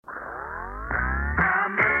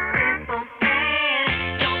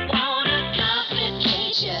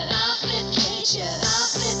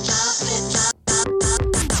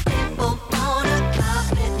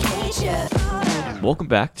Welcome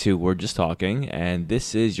back to We're Just Talking, and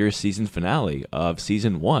this is your season finale of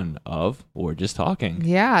season 1 of We're Just Talking.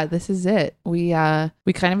 Yeah, this is it. We kind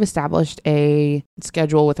of established a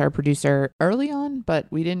schedule with our producer early on, but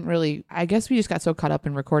we didn't really, I guess we just got so caught up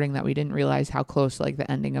in recording that we didn't realize how close like the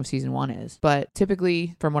ending of season 1 is. But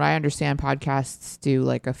typically, from what I understand, podcasts do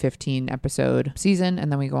like a 15 episode season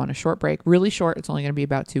and then we go on a short break. Really short. It's only going to be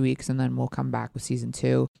about 2 weeks and then we'll come back with season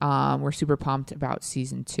 2. We're super pumped about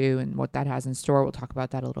season 2 and what that has in store. We'll talk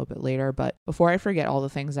about that a little bit later. But before I forget all the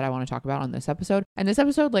things that I want to talk about on this episode, and this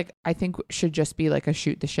episode, like, I think should just be like a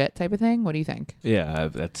shoot the shit type of thing. What do you think? Yeah, I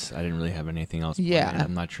didn't really have anything else planned. Yeah.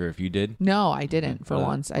 I'm not sure if you did. No, I didn't for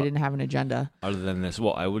once. I didn't have an agenda. Other than this,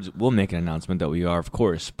 we'll make an announcement that we are, of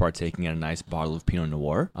course, partaking in a nice bottle of Pinot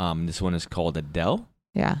Noir. This one is called Adele.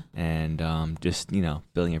 Yeah. And just,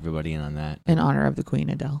 filling everybody in on that. In honor of the Queen,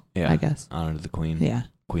 Adele. Yeah. I guess. Honor to the Queen. Yeah.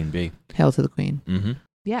 Queen Bee. Hail to the Queen. Mm-hmm.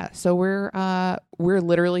 Yeah, so we're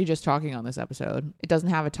literally just talking on this episode. It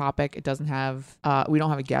doesn't have a topic. It doesn't have we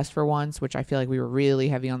don't have a guest for once, which I feel like we were really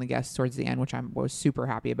heavy on the guests towards the end, which I was super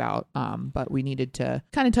happy about. But we needed to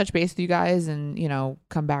kind of touch base with you guys and,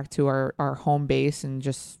 come back to our home base and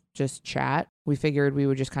just chat. We figured we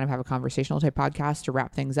would just kind of have a conversational type podcast to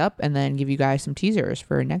wrap things up and then give you guys some teasers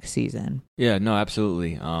for next season. Yeah, no,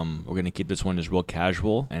 absolutely. We're going to keep this one just real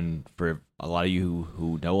casual. And for a lot of you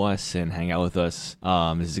who know us and hang out with us,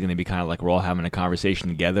 this is going to be kind of like we're all having a conversation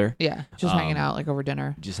together. Yeah, just hanging out like over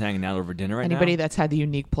dinner. Just hanging out over dinner right Anybody now. that's had the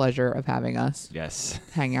unique pleasure of having us. Yes.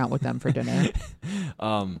 Hang out with them for dinner.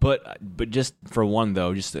 But just for one,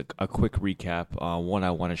 though, just a quick recap. One,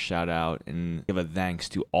 I want to shout out and give a thanks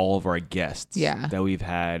to all of our guests. Yeah. That we've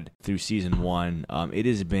had through season 1. It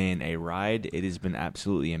has been a ride. It has been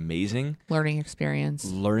absolutely amazing. Learning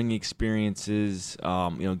experiences,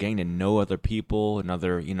 getting to know other people and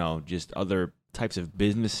other, just other types of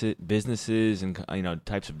businesses and,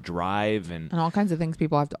 types of drive and all kinds of things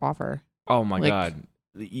people have to offer. Oh my God.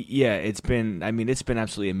 Yeah, it's been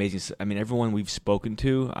absolutely amazing. I mean, everyone we've spoken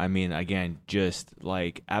to, again, just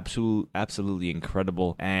like absolutely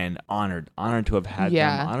incredible and honored to have had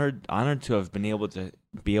them, honored to have been able to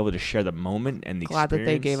share the moment and the Glad experience.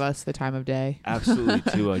 that they gave us the time of day. Absolutely,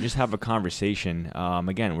 to just have a conversation.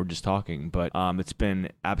 Again, we're just talking, but it's been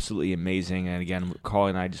absolutely amazing. And again, Carl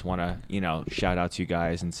and I just want to, shout out to you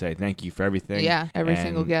guys and say thank you for everything. Yeah, every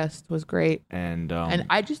single guest was great. And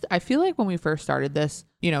I feel like when we first started this,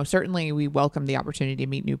 certainly we welcomed the opportunity to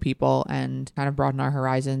meet new people and kind of broaden our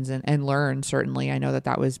horizons and learn. Certainly, I know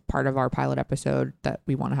that was part of our pilot episode, that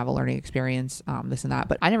we want to have a learning experience, this and that.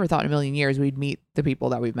 But I never thought in a million years we'd meet the people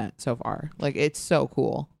that we've met so far. Like, it's so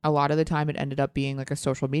cool. A lot of the time it ended up being like a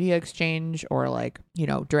social media exchange or like,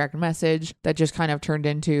 direct message that just kind of turned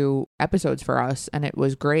into episodes for us. And it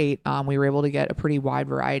was great. We were able to get a pretty wide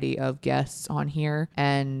variety of guests on here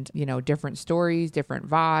and, different stories, different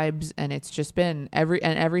vibes. And it's just been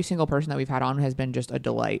every single person that we've had on has been just a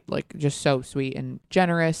delight, like just so sweet and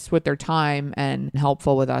generous with their time and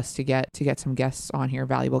helpful with us to get some guests on here,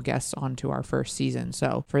 valuable guests onto our first season.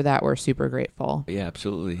 So for that, we're super grateful. Yeah,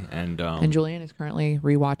 absolutely. And Julian is currently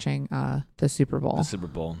rewatching the Super Bowl. The Super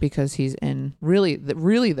Bowl. Because he's in really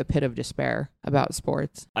the pit of despair about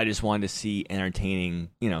sports. I just wanted to see entertaining,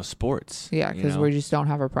 sports. Yeah, because we just don't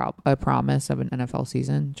have a promise of an NFL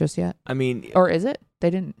season just yet. I mean, or is it? They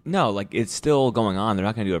didn't. No, like it's still going on. They're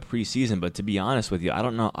not going to do a preseason, but to be honest with you, I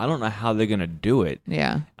don't know how they're going to do it.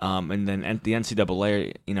 Yeah. And then the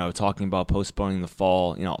NCAA, talking about postponing the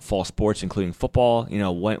fall, fall sports, including football.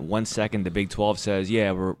 One second the Big 12 says,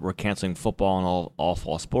 yeah, we're canceling football and all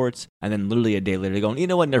fall sports, and then literally a day later they're going, you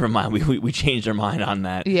know what, never mind, we changed our mind on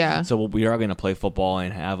that. Yeah. So we are going to play football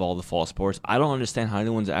and have all the fall sports. I don't understand how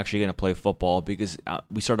anyone's actually going to play football because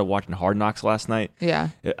we started watching Hard Knocks last night. Yeah.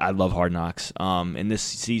 I love Hard Knocks. And this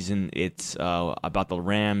season it's about the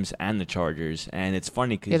Rams and the Chargers, and it's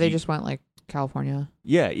funny because they just went like California.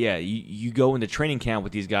 Yeah. You go into training camp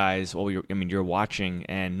with these guys. Well, you're watching,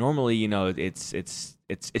 and normally it's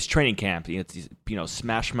training camp. It's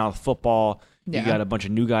smash mouth football. Yeah. You got a bunch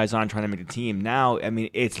of new guys on trying to make the team. Now,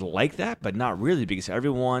 it's like that, but not really, because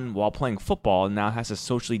everyone while playing football now has to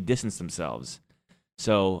socially distance themselves.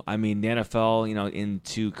 So the NFL,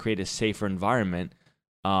 to create a safer environment,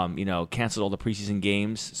 canceled all the preseason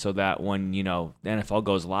games so that when, the NFL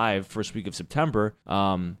goes live first week of September,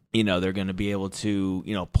 you know, they're going to be able to,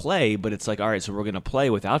 you know, play, but it's like, all right, so we're going to play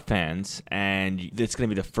without fans, and it's going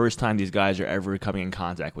to be the first time these guys are ever coming in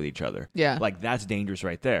contact with each other. Yeah. Like, that's dangerous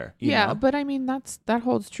right there. Yeah, know? but I mean, that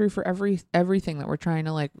holds true for everything that we're trying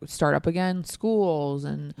to like start up again, schools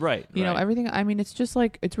and you know, everything. I mean, it's just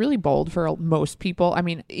like, it's really bold for most people. I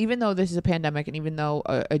mean, even though this is a pandemic and even though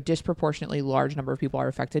a disproportionately large number of people are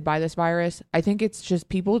affected by this virus, I think it's just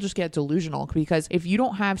people just get delusional, because if you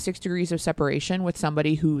don't have 6 degrees of separation with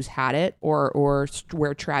somebody who's had it or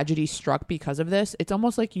where tragedy struck because of this, it's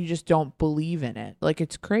almost like you just don't believe in it. Like,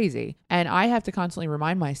 it's crazy. And I have to constantly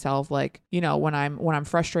remind myself, like, you know, when I'm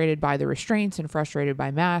frustrated by the restraints and frustrated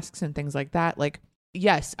by masks and things like that, like,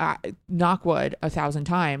 yes, knock wood 1,000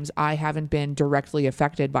 times, I haven't been directly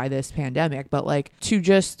affected by this pandemic, but like, to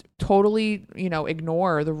just totally, you know,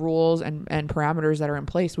 ignore the rules and parameters that are in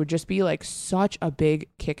place would just be like such a big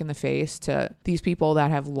kick in the face to these people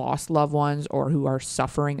that have lost loved ones or who are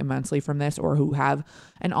suffering immensely from this or who have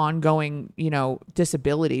an ongoing, you know,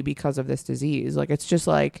 disability because of this disease. Like, it's just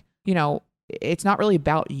like, you know, it's not really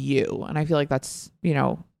about you. And I feel like that's, you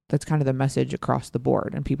know, that's kind of the message across the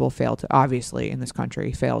board. And people fail to, obviously in this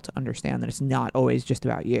country, fail to understand that it's not always just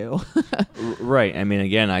about you. Right. I mean,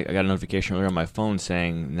 again, I got a notification earlier on my phone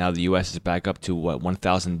saying now the U.S. is back up to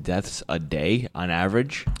 1,000 deaths a day on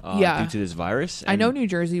average due to this virus. And I know New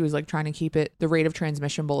Jersey was like trying to keep the rate of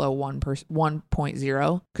transmission below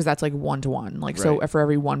 1.0, because that's like 1-to-1. Like, right. So for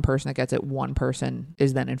every one person that gets it, one person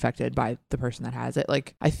is then infected by the person that has it.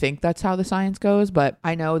 Like, I think that's how the science goes, but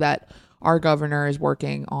I know that our governor is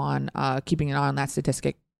working on keeping an eye on that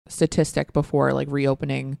statistic before like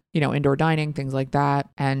reopening, you know, indoor dining, things like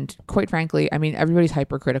that. And quite frankly, I mean, everybody's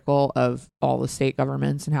hypercritical of all the state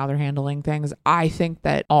governments and how they're handling things. I think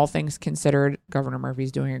that all things considered, Governor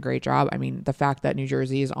Murphy's doing a great job. I mean, the fact that New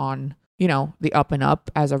Jersey is on, you know, the up and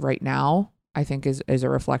up as of right now, I think is a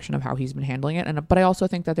reflection of how he's been handling it. But I also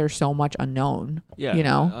think that there's so much unknown, you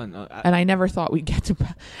know, and I never thought we'd get to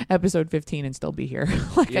episode 15 and still be here.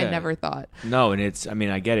 Like, I never thought. No. And it's, I mean,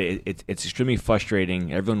 I get it. It's extremely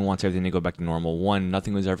frustrating. Everyone wants everything to go back to normal. One,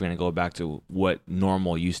 nothing was ever going to go back to what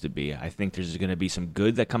normal used to be. I think there's going to be some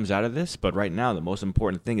good that comes out of this, but right now the most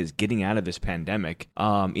important thing is getting out of this pandemic,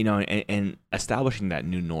 you know, and establishing that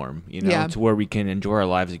new norm, you know, to where we can enjoy our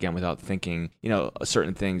lives again without thinking, you know,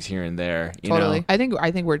 certain things here and there. Totally. Know?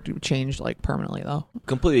 I think we're changed like permanently though.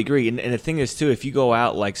 Completely agree. And the thing is too, if you go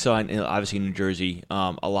out, like, so obviously in New Jersey,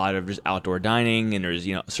 a lot of just outdoor dining, and there's,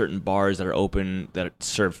 you know, certain bars that are open that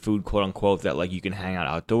serve food, quote unquote, that like you can hang out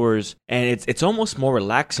outdoors, and it's almost more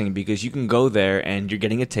relaxing because you can go there and you're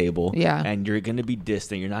getting a table, and you're going to be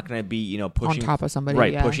distant. You're not going to be, you know, pushing on top of somebody,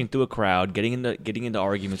 right, pushing through a crowd, getting into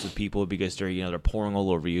arguments with people because they're, you know, they're pouring all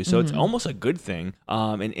over you. So it's almost a good thing.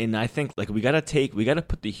 And I think like we got to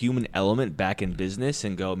put the human element back in business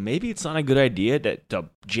and go, maybe it's not a good idea to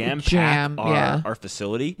jam pack our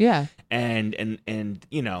facility. Yeah. And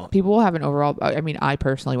you know, people will have an overall, I mean, I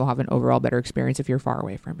personally will have an overall better experience if you're far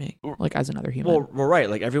away from me, like as another human. Well, right.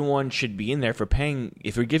 Like, everyone should be in there for paying.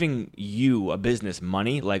 If you're giving you a business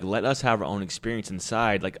money, like, let us have our own experience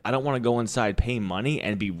inside. Like, I don't want to go inside, pay money,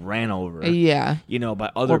 and be ran over. Yeah. You know,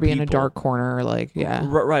 by other people. Or be in a dark corner, like,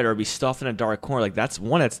 Right. Or be stuffed in a dark corner. Like, that's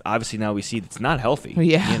one that's obviously now we see that's not healthy.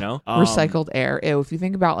 Yeah. You know? Recycled air. Ew, if you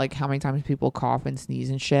think about like how many times people cough and sneeze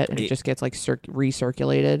and shit, and it just gets like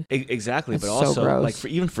recirculated. Exactly. That's but also so gross.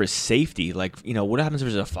 like even for safety, like, you know, what happens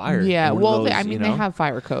if there's a fire? Yeah. Well, those, they have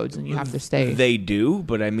fire codes and you have to stay. They do,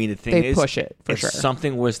 but I mean, the thing they is, push it for if sure.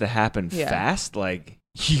 something was to happen fast, like,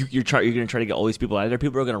 you're going to try to get all these people out of there.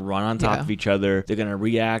 People are going to run on top of each other. They're going to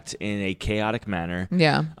react in a chaotic manner.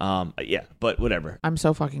 Yeah. But whatever. I'm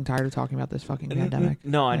so fucking tired of talking about this fucking pandemic.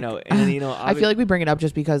 No, I know. And, you know, I feel like we bring it up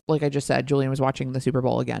just because, like I just said, Julian was watching the Super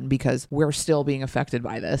Bowl again because we're still being affected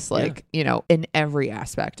by this, like, you know, in every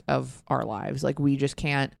aspect of our lives. Like, we just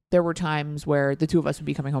can't. There were times where the two of us would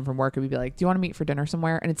be coming home from work and we'd be like, do you want to meet for dinner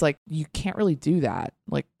somewhere? And it's like, you can't really do that.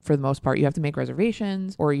 Like, for the most part, you have to make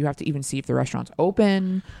reservations or you have to even see if the restaurant's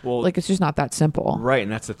open. Well, like, it's just not that simple. Right.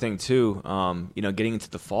 And that's the thing too. You know, getting into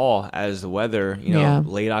the fall as the weather, you know,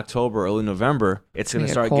 late October, early November, it's going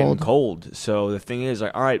to start getting cold. So the thing is,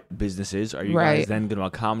 like, all right, businesses, are you guys then going to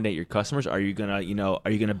accommodate your customers? Are you going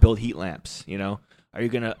to build heat lamps, you know? Are you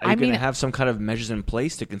gonna have some kind of measures in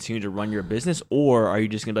place to continue to run your business, or are you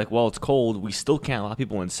just gonna be like, well, it's cold, we still can't allow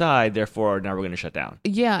people inside, therefore now we're gonna shut down?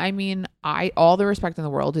 Yeah, I mean, all the respect in the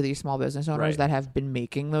world to these small business owners that have been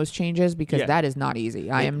making those changes because that is not easy.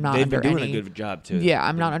 I am not. They've been doing a good job too. Yeah,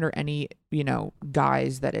 I'm not under any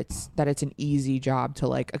guys that it's an easy job to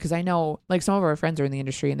like, because I know like some of our friends are in the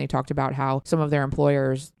industry and they talked about how some of their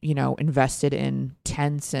employers, invested in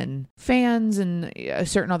tents and fans and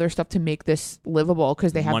certain other stuff to make this livable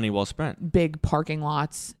because they have money well spent, big parking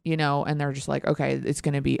lots, and they're just like, okay, it's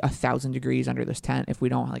going to be 1,000 degrees under this tent if we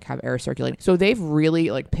don't like have air circulating. So they've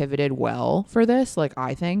really like pivoted well for this. Like,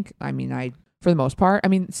 I think, for the most part,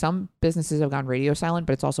 some businesses have gone radio silent,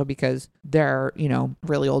 but it's also because they're,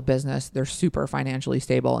 really old business. They're super financially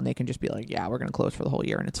stable and they can just be like, yeah, we're going to close for the whole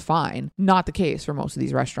year and it's fine. Not the case for most of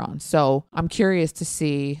these restaurants. So I'm curious to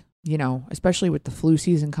see, especially with the flu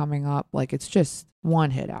season coming up, like it's just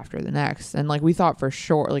one hit after the next. And like we thought for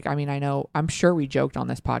sure, like, I'm sure we joked on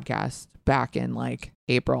this podcast back in like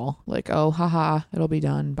April, like, oh, haha, it'll be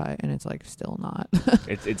done and it's like still not.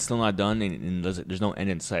 it's still not done, and there's no end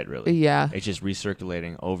in sight really. Yeah, it's just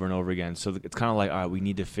recirculating over and over again. So it's kind of like, all right, we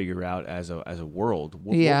need to figure out as a world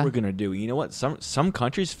what we're gonna do. You know what? Some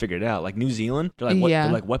countries figured it out, like New Zealand. They're like, what? Yeah.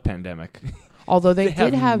 They're like, what pandemic? Although they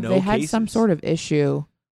had some sort of issue.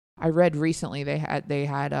 I read recently they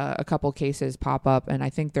had a couple cases pop up, and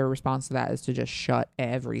I think their response to that is to just shut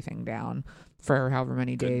everything down for however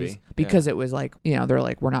many days because it was like, they're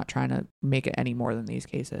like, we're not trying to make it any more than these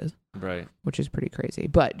cases, right? Which is pretty crazy.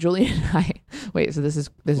 But Julian and I wait, so this is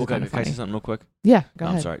kind of funny. Can I say something real quick? Yeah, go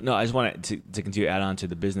ahead. I'm sorry. No, I just wanted to continue to add on to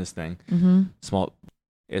the business thing. Small.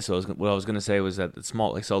 Yeah, so what I was going to say was that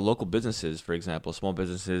local businesses, for example, small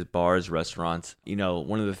businesses, bars, restaurants,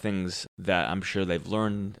 one of the things that I'm sure they've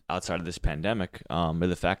learned outside of this pandemic is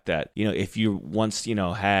the fact that, if you once,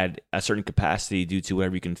 had a certain capacity due to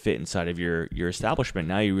whatever you can fit inside of your establishment,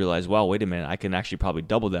 now you realize, well, wait a minute, I can actually probably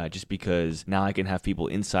double that just because now I can have people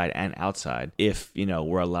inside and outside if,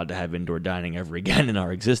 we're allowed to have indoor dining ever again in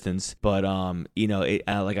our existence. But,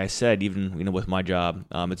 like I said, even, with my job,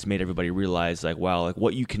 it's made everybody realize like, wow, like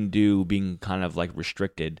what you can do being kind of like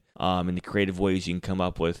restricted and the creative ways you can come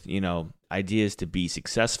up with, ideas to be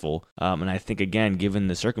successful. And I think, again, given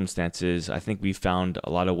the circumstances, I think we found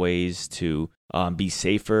a lot of ways to be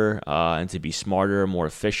safer and to be smarter, more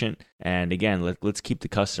efficient. And again, let's keep the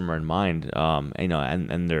customer in mind,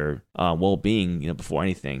 and their well-being, before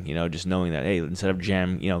anything, just knowing that, hey, instead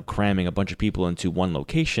of cramming a bunch of people into one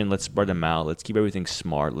location, let's spread them out. Let's keep everything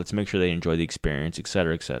smart. Let's make sure they enjoy the experience, et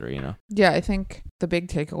cetera, Yeah, I think the big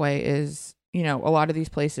takeaway is, a lot of these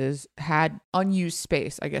places had unused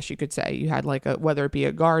space, I guess you could say. You had like whether it be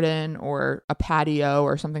a garden or a patio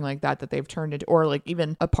or something like that they've turned into, or like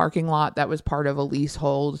even a parking lot that was part of a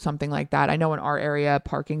leasehold, something like that. I know in our area,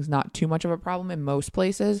 parking's not too much of a problem in most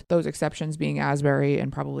places, those exceptions being Asbury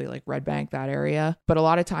and probably like Red Bank, that area. But a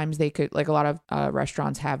lot of times they could, like a lot of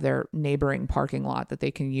restaurants have their neighboring parking lot that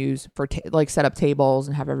they can use for set up tables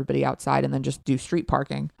and have everybody outside and then just do street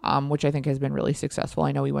parking, which I think has been really successful.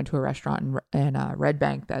 I know we went to a restaurant in Red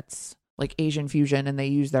Bank that's like Asian fusion, and they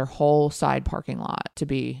use their whole side parking lot to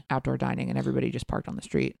be outdoor dining and everybody just parked on the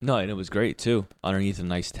street. No, and it was great too. Underneath a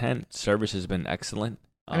nice tent. Service has been excellent.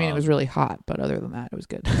 It was really hot, but other than that, it was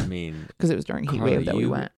good. Because it was during heat wave that we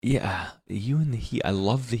went. Yeah, you and the heat. I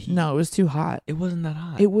love the heat. No, it was too hot. It wasn't that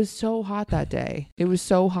hot. It was so hot that day.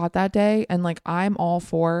 And like, I'm all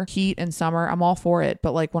for heat and summer. I'm all for it.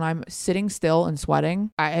 But like when I'm sitting still and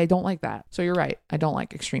sweating, I don't like that. So you're right. I don't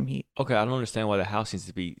like extreme heat. Okay, I don't understand why the house needs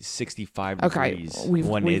to be 65 degrees. We've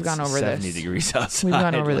it's gone over 70 degrees outside. We've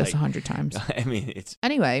gone over this 100 times. It's...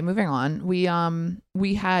 Anyway, moving on.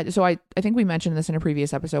 We had, so I think we mentioned this in a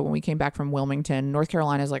previous episode when we came back from Wilmington. North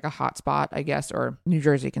Carolina is like a hot spot, I guess, or New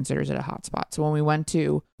Jersey considers it a hot spot. So when we went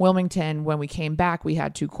to Wilmington, when we came back, we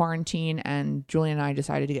had to quarantine, and Julian and I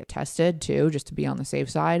decided to get tested too, just to be on the safe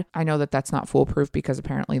side. I know that that's not foolproof because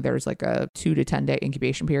apparently there's like a 2 to 10 day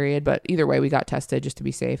incubation period, but either way, we got tested just to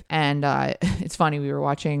be safe. And it's funny, we were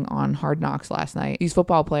watching on Hard Knocks last night. These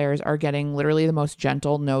football players are getting literally the most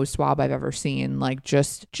gentle nose swab I've ever seen, like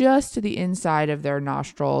just to the inside of their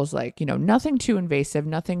nostrils, like, nothing too invasive,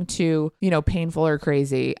 nothing too, painful or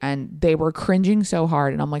crazy. And they were cringing so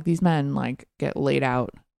hard. And I'm like, these men like get laid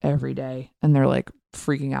out every day and they're like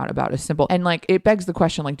freaking out about a simple, and like it begs the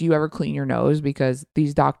question, like, do you ever clean your nose? Because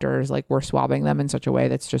these doctors like were swabbing them in such a way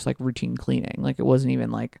that's just like routine cleaning, like it wasn't even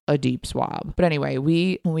like a deep swab. But anyway,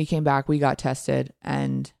 when we came back, we got tested,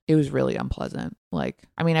 and it was really unpleasant. Like,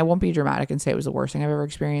 I mean, I won't be dramatic and say it was the worst thing I've ever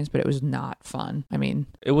experienced, but it was not fun. I mean,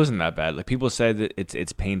 it wasn't that bad. Like, people say that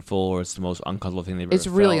it's painful or it's the most uncomfortable thing they've ever it's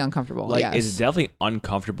really felt. uncomfortable. Like, yes. it's definitely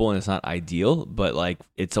uncomfortable and it's not ideal, but like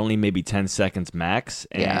it's only maybe 10 seconds max.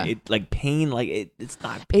 And it like pain, like it's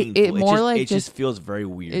not painful. It just feels very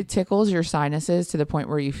weird. It tickles your sinuses to the point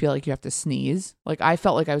where you feel like you have to sneeze. Like, I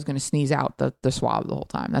felt like I was going to sneeze out the swab the whole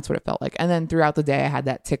time. That's what it felt like. And then throughout the day, I had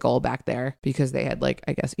that tickle back there because they had, like,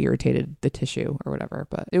 I guess, irritated the tissue or whatever.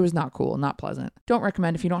 But it was not cool, not pleasant. Don't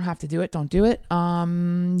recommend. If you don't have to do it, don't do it.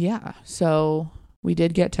 Yeah. So we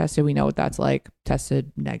did get tested. We know what that's like.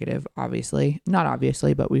 Tested negative, obviously. Not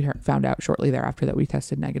obviously, but we found out shortly thereafter that we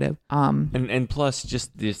tested negative. And plus,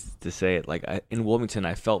 just to say it, like in Wilmington,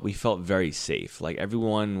 we felt very safe. Like,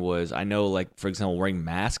 everyone was, I know, like, for example, wearing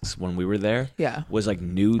masks when we were there was like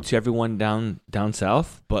new to everyone down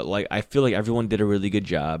south. But like, I feel like everyone did a really good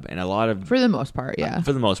job, and a lot of, for the most part,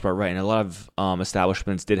 for the most part, right. And a lot of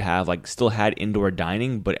establishments still had indoor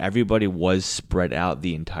dining, but everybody was spread out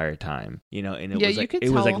the entire time. You know, and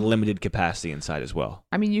it was like limited capacity inside as well.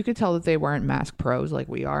 I mean, you could tell that they weren't mask pros like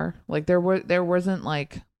we are. Like, there wasn't,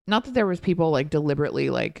 like, not that there was people like deliberately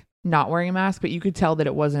like not wearing a mask, but you could tell that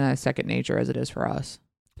it wasn't as second nature as it is for us.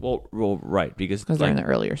 Well, right, because they're in the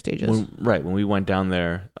earlier stages. When we went down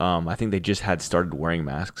there, I think they just had started wearing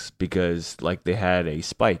masks because like they had a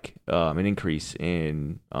spike, an increase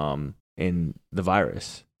in the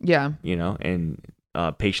virus. Yeah. You know, and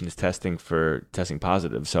patients testing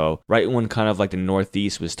positive. So right when kind of like the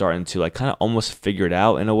Northeast was starting to like kind of almost figure it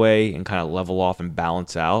out in a way and kind of level off and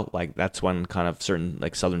balance out, like that's when kind of certain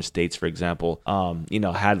like southern states, for example,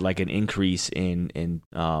 had like an increase in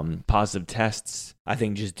positive tests. I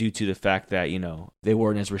think just due to the fact that, they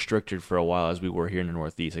weren't as restricted for a while as we were here in the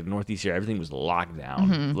Northeast. Like the Northeast here, everything was locked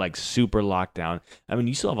down, like super locked down. I mean,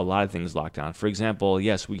 you still have a lot of things locked down. For example,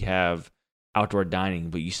 yes, we have outdoor dining,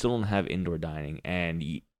 but you still don't have indoor dining, and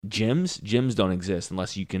gyms don't exist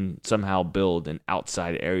unless you can somehow build an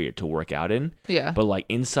outside area to work out in. Yeah. But like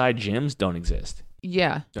inside gyms don't exist.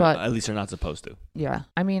 Yeah, but at least they're not supposed to. Yeah.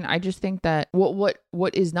 I mean, I just think that what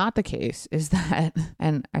is not the case is that,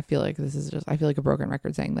 and I feel like I feel like a broken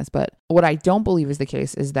record saying this, but what I don't believe is the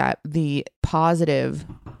case is that the positive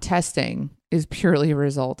testing is purely a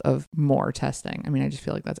result of more testing. I mean, I just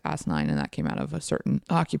feel like that's asinine, and that came out of a certain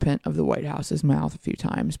occupant of the White House's mouth a few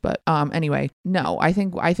times. But anyway, no, I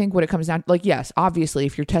think what it comes down to, like, yes, obviously,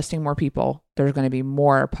 if you're testing more people, there's going to be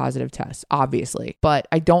more positive tests, obviously. But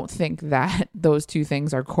I don't think that those two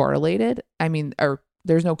things are correlated. I mean,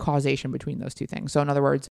 there's no causation between those two things. So in other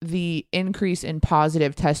words, the increase in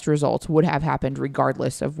positive test results would have happened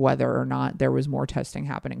regardless of whether or not there was more testing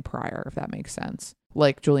happening prior, if that makes sense.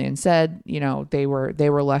 Like Julian said, they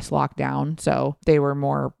were less locked down, so they were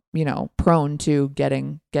more, prone to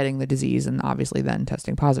getting the disease and obviously then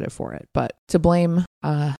testing positive for it. But to blame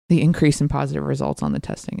the increase in positive results on the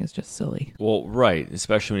testing is just silly. Well, right,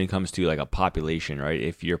 especially when it comes to like a population, right?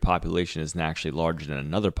 If your population is actually larger than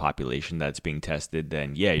another population that's being tested,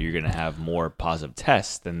 then yeah, you're going to have more positive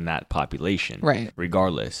tests than that population. Right.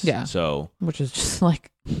 Regardless. Yeah. So, which is just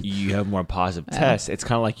like, you have more positive tests. It's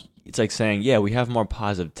kind of like, it's like saying, yeah, we have more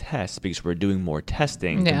positive tests because we're doing more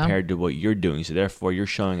testing compared to what you're doing. So therefore, you're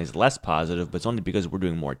showing as less positive, but it's only because we're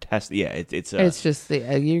doing more tests. Yeah, it's just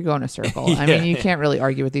you go in a circle. Yeah. I mean, you can't really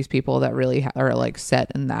argue with these people that really are like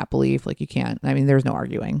set in that belief. Like, you can't. I mean, there's no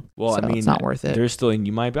arguing. Well, so it's not worth it. There's still, and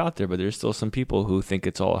you might be out there, but there's still some people who think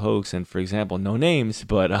it's all a hoax. And for example, no names,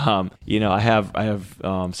 but I have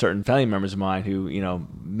certain family members of mine who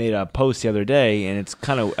made a post the other day, and it's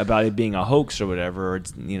kind of about it being a hoax or whatever. Or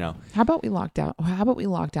it's How about we lock down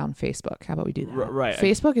Facebook? How about we do that? Right.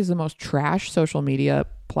 Facebook is the most trash social media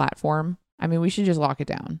platform. I mean, we should just lock it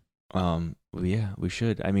down. Yeah, we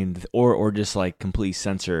should. I mean, or just like completely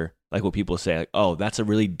censor like what people say, like, oh, that's a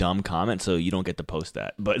really dumb comment, so you don't get to post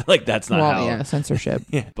that. But like, that's not how. Yeah, censorship.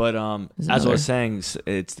 Yeah. But as I was saying,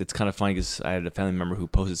 it's kind of funny because I had a family member who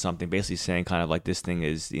posted something basically saying kind of like this thing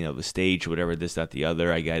is the stage, whatever, this, that, the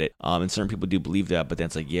other. I get it. And certain people do believe that, but then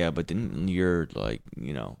it's like, yeah, but didn't your like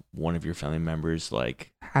one of your family members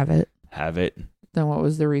like have it? Then what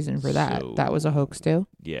was the reason for that? So, that was a hoax too?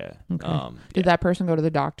 Yeah. Okay. Did that person go to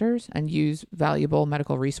the doctors and use valuable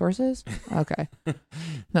medical resources? Okay.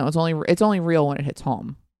 No, it's only real when it hits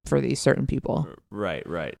home for these certain people. Right.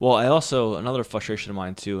 Well, another frustration of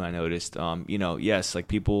mine too, I noticed, yes, like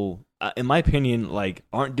people, in my opinion, like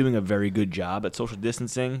aren't doing a very good job at social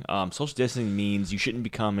distancing. Social distancing means you shouldn't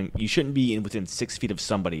be within 6 feet of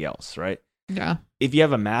somebody else, right? Yeah. If you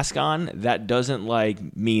have a mask on, that doesn't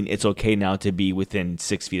like mean it's okay now to be within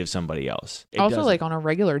 6 feet of somebody else. It also, doesn't. like on a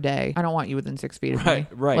regular day, I don't want you within 6 feet of me.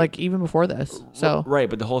 Right. Like even before this. So Right,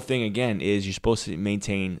 but the whole thing again is you're supposed to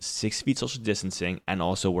maintain 6 feet social distancing and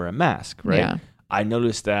also wear a mask, right? Yeah. I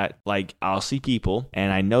noticed that, like, I'll see people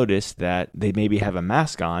and I notice that they maybe have a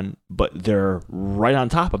mask on, but they're right on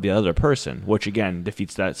top of the other person, which again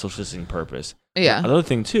defeats that social distancing purpose. Yeah. Another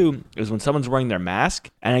thing too is when someone's wearing their mask,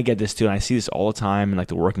 and I get this too, and I see this all the time in like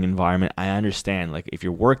the working environment. I understand, like, if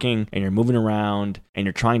you're working and you're moving around and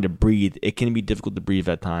you're trying to breathe, it can be difficult to breathe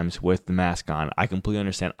at times with the mask on. I completely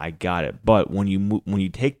understand. I got it. But when you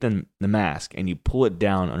take the mask and you pull it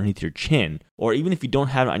down underneath your chin, or even if you don't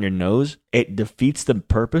have it on your nose, it defeats the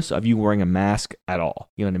purpose of you wearing a mask at all.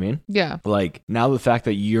 You know what I mean? Yeah. Like, now the fact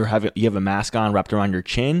that you have a mask on wrapped around your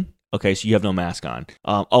chin. Okay, so you have no mask on.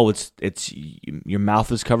 It's your mouth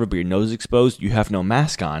is covered, but your nose is exposed. You have no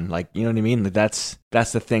mask on. Like, you know what I mean? Like, that's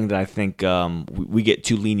the thing that I think we get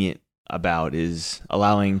too lenient about, is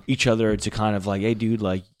allowing each other to kind of like, hey, dude,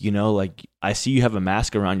 like, you know, like, I see you have a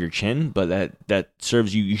mask around your chin, but that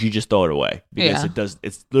serves you. You should just throw it away, because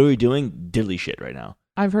it's literally doing diddly shit right now.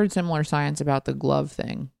 I've heard similar science about the glove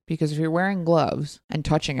thing, because if you're wearing gloves and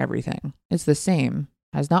touching everything, it's the same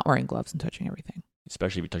as not wearing gloves and touching everything.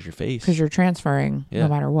 Especially if you touch your face. Because you're transferring no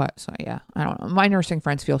matter what. So, yeah, I don't know. My nursing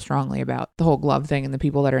friends feel strongly about the whole glove thing and the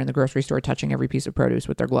people that are in the grocery store touching every piece of produce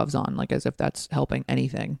with their gloves on, like as if that's helping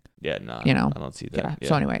anything. Yeah, no, you know? I don't see that. Yeah.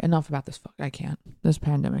 So anyway, enough about this. I can't. This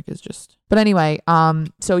pandemic is just... But anyway,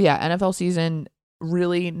 so yeah, NFL season,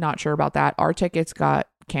 really not sure about that. Our tickets got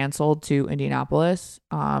canceled to Indianapolis.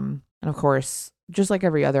 And of course... just like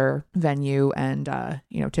every other venue and,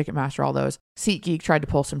 Ticketmaster, all those, SeatGeek tried to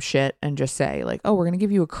pull some shit and just say like, oh, we're going to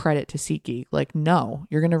give you a credit to SeatGeek. Like, no,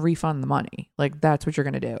 you're going to refund the money. Like, that's what you're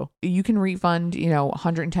going to do. You can refund,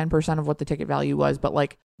 110% of what the ticket value was. But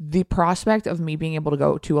like the prospect of me being able to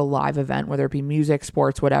go to a live event, whether it be music,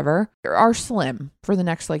 sports, whatever, are slim for the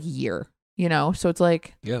next like year. So it's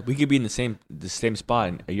like, yeah, we could be in the same spot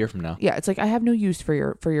in a year from now. Yeah, it's like I have no use for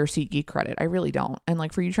your SeatGeek credit. I really don't. And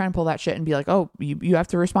like for you trying to pull that shit and be like, oh, you have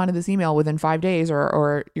to respond to this email within 5 days,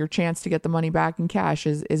 or your chance to get the money back in cash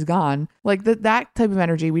is gone. Like that type of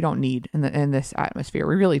energy we don't need in this atmosphere.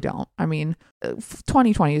 We really don't. I mean,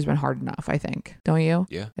 2020 has been hard enough, I think. Don't you?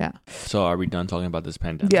 Yeah. Yeah. So are we done talking about this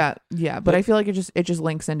pandemic? Yeah. But I feel like it just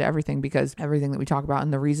links into everything, because everything that we talk about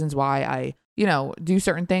and the reasons why I do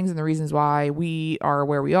certain things and the reasons why we are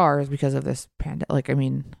where we are is because of this pandemic. Like, I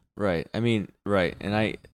mean, right.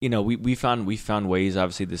 And we found ways,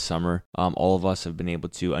 obviously, this summer. All of us have been able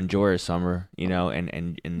to enjoy our summer,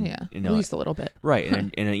 and at least a little bit. Right.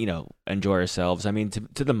 and enjoy ourselves. I mean,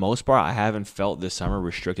 to the most part, I haven't felt this summer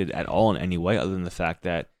restricted at all in any way, other than the fact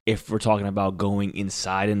that if we're talking about going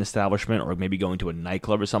inside an establishment or maybe going to a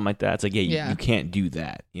nightclub or something like that, it's like, you can't do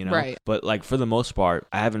that, Right. But like for the most part,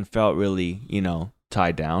 I haven't felt really,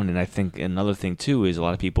 tied down. And I think another thing too is a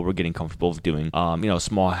lot of people were getting comfortable with doing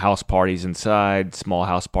small house parties inside, small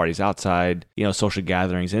house parties outside, social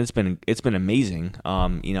gatherings, and it's been amazing.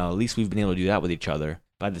 At least we've been able to do that with each other.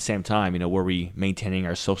 But at the same time, were we maintaining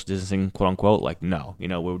our social distancing, quote unquote? Like, no.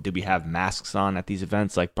 Did we have masks on at these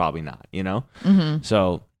events? Like, probably not. Mm-hmm.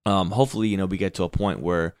 So hopefully, we get to a point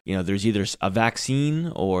where, there's either a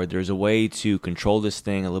vaccine or there's a way to control this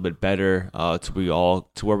thing a little bit better, to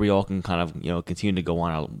where we all can kind of, continue to go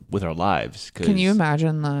on with our lives. Can you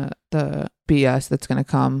imagine the BS that's going to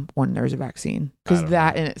come when there's a vaccine? Because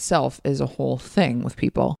that in itself is a whole thing with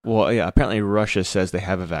people. Well, yeah, apparently Russia says they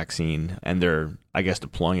have a vaccine and they're, I guess,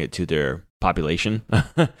 deploying it to their population.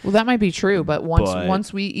 Well, that might be true, but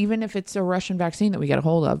once we, even if it's a Russian vaccine that we get a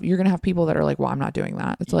hold of, you're going to have people that are like, well, I'm not doing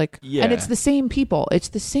that. It's like, and it's the same people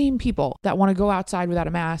that want to go outside without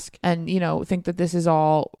a mask and, think that this is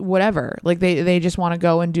all whatever. Like they just want to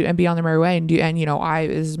go and do and be on their merry way and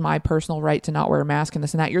this is my personal right to not wear a mask and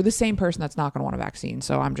this and that. You're the same person that's not going to want a vaccine.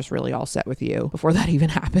 So I'm just really all set with you before that even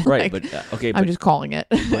happened. Right. Like, but okay. I'm just calling it.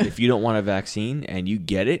 But if you don't want a vaccine and you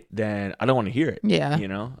get it, then I don't want to hear it. Yeah.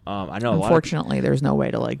 I know. Unfortunately, there's no way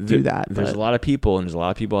to do that. There's a lot of people, and there's a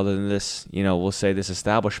lot of people other than this, we'll say this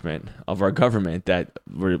establishment of our government that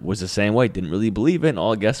was the same way, didn't really believe it. And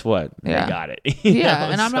all, guess what? They got it.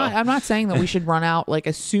 And I'm not saying that we should run out like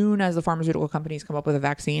as soon as the pharmaceutical companies come up with a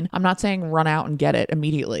vaccine. I'm not saying run out and get it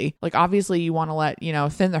immediately. Like obviously you want to let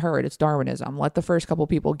thin the herd. It's Darwinism. Let the first couple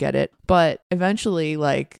people get it, but eventually,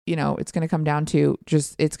 it's going to come down to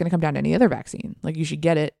any other vaccine. Like you should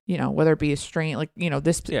get it. Whether it be a strain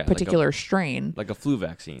this particular strain. Like a flu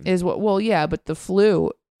vaccine. Is what, well, yeah, but the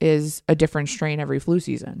flu is a different strain every flu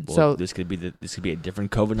season. Well, so this could be a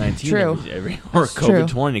different COVID-19 True. or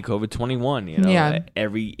COVID-20, COVID-21. You know, Yeah.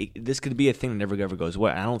 This could be a thing that never ever goes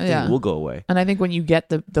away. I don't think Yeah. it will go away. And I think when you get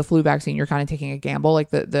the flu vaccine, you're kind of taking a gamble. Like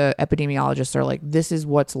the epidemiologists are like, this is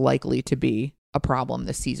what's likely to be a problem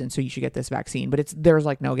this season, so you should get this vaccine. But there's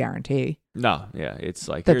like no guarantee. No, yeah, it's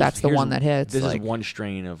like that's the one that hits. This like, is one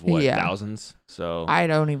strain of what, Yeah. thousands. So I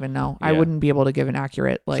don't even know. I Yeah. wouldn't be able to give an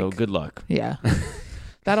accurate like. so good luck. Yeah.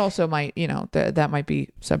 That also might, that might be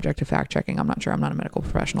subject to fact checking. I'm not sure. I'm not a medical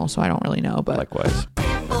professional, so I don't really know. But Likewise.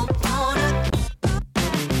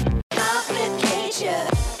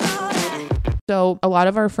 so a lot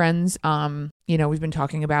of our friends, we've been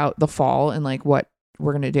talking about the fall and like what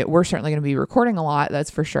we're going to do. We're certainly going to be recording a lot. That's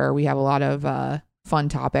for sure. We have a lot of fun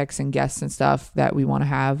topics and guests and stuff that we want to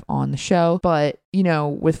have on the show. But,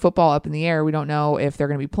 with football up in the air, we don't know if they're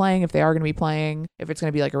going to be playing, if they are going to be playing, if it's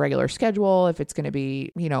going to be like a regular schedule, if it's going to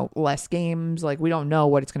be, less games. Like, we don't know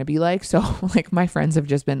what it's going to be like. So like our friends have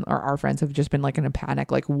just been like in a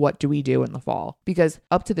panic. Like, what do we do in the fall? Because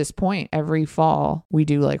up to this point, every fall we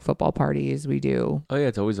do like football parties. We do. Oh yeah,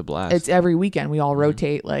 it's always a blast. It's every weekend. We all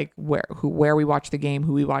rotate like where we watch the game,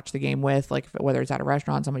 who we watch the game with, like whether it's at a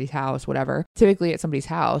restaurant, somebody's house, whatever. Typically at somebody's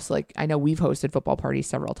house. Like I know we've hosted football parties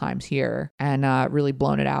several times here and really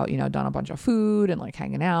blown it out, done a bunch of food and like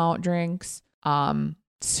hanging out, drinks.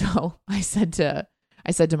 So I said to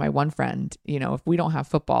my one friend, if we don't have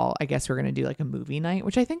football, I guess we're going to do like a movie night,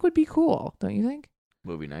 which I think would be cool. Don't you think?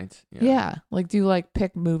 Movie nights. Yeah. Like do like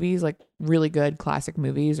pick movies, like really good classic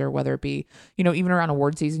movies, or whether it be, even around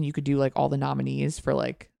award season, you could do like all the nominees for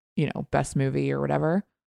like, best movie or whatever.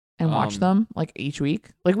 And watch them like each week.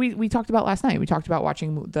 Like we talked about last night. We talked about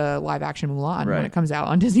watching the live action Mulan when it comes out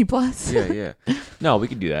on Disney Plus. Yeah. No, we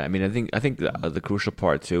could do that. I mean, I think the crucial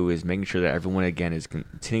part too is making sure that everyone again is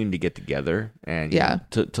continuing to get together and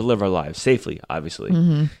to live our lives safely. Obviously,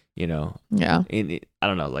 Mm-hmm. Yeah. I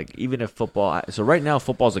don't know. Like even if football. So right now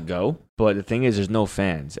football's a go, but the thing is, there's no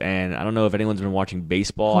fans, and I don't know if anyone's been watching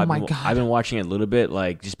baseball. Oh my God. I've been watching it a little bit,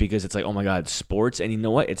 like just because it's like, oh my God, sports. And you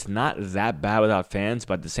know what? It's not that bad without fans,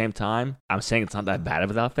 but at the same time, I'm saying it's not that bad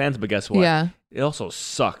without fans. But guess what? Yeah. It also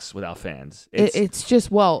sucks without fans. It's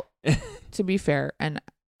just to be fair, and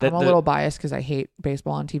I'm a little biased because I hate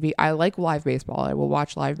baseball on TV. I like live baseball. I will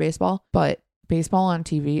watch live baseball, but baseball on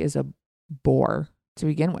TV is a bore to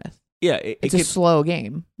begin with. Yeah, it's a slow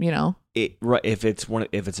game, If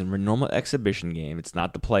it's a normal exhibition game, it's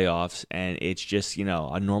not the playoffs, and it's just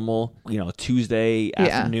a normal Tuesday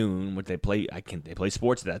afternoon where they play. They play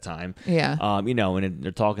sports at that time. Yeah. And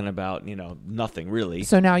they're talking about nothing really.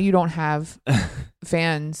 So now you don't have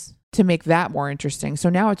fans to make that more interesting. So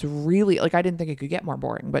now it's really like, I didn't think it could get more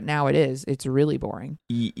boring, but now it is. It's really boring.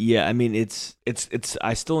 Yeah, I mean, it's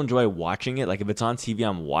I still enjoy watching it. Like if it's on TV,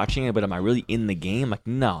 I'm watching it, but am I really in the game? Like,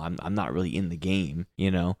 no, I'm not really in the game.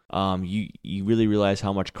 You really realize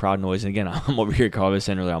how much crowd noise. And again, I'm over here, Carl was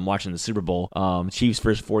saying earlier, I'm watching the Super Bowl, Chiefs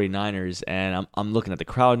versus 49ers, and I'm looking at the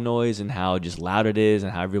crowd noise and how just loud it is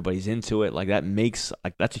and how everybody's into it. Like that makes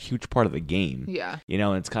that's a huge part of the game. Yeah.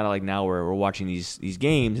 And it's kind of like now we're watching these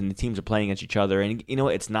games and the teams are playing against each other, and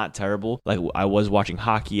it's not terrible. Like I was watching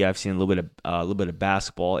hockey, I've seen a little bit of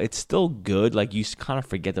basketball. It's still good. Like you kind of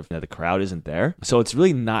forget that the crowd isn't there, so it's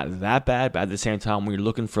really not that bad. But at the same time, when you're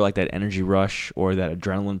looking for like that energy rush or that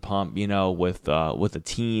adrenaline pump, with a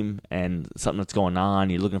team and something that's going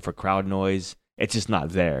on, you're looking for crowd noise. It's just not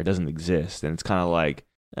there. It doesn't exist, and it's kind of like.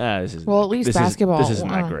 This is well, at least basketball. This isn't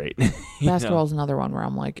that great. Basketball is another one where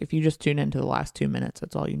I'm like, if you just tune into the last 2 minutes,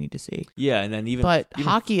 that's all you need to see. Yeah, and then but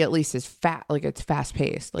hockey at least is it's fast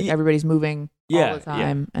paced. Like everybody's moving all the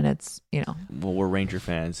time, and it's Well, we're Ranger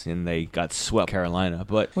fans, and they got swept Carolina,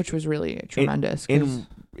 which was really tremendous.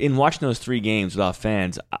 In watching those 3 games without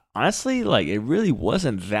fans, honestly, like it really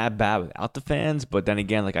wasn't that bad without the fans. But then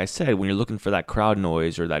again, like I said, when you're looking for that crowd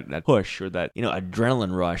noise or that push or that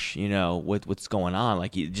adrenaline rush, with what's going on,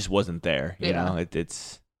 like it just wasn't there. You know,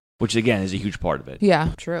 it's which again is a huge part of it.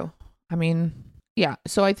 Yeah, true. I mean, yeah.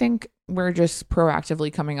 So I think we're just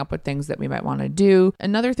proactively coming up with things that we might want to do.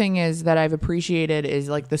 Another thing is that I've appreciated is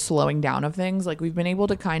like the slowing down of things. Like we've been able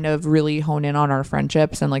to kind of really hone in on our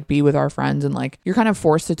friendships and like be with our friends, and like you're kind of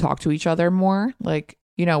forced to talk to each other more. Like,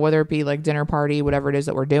 whether it be like dinner party, whatever it is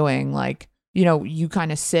that we're doing, like, you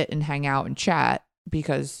kind of sit and hang out and chat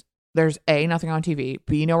because there's A, nothing on TV,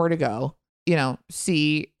 B, nowhere to go.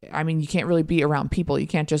 C, I mean, you can't really be around people. You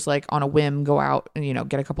can't just like on a whim go out and,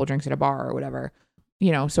 get a couple drinks at a bar or whatever.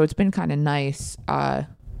 So it's been kind of nice, kind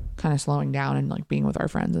of slowing down and like being with our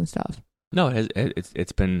friends and stuff. No,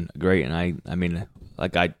 it's been great, and I mean,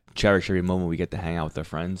 like I cherish every moment we get to hang out with our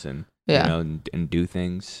friends, and Yeah. You know, and do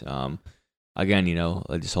things. Again, you know,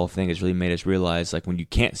 like this whole thing has really made us realize, like, when you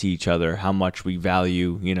can't see each other, how much we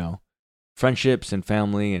value, you know, friendships and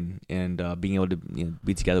family and being able to, you know,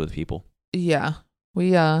 be together with people. Yeah.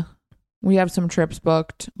 We have some trips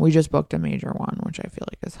booked. We just booked a major one, which I feel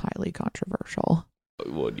like is highly controversial.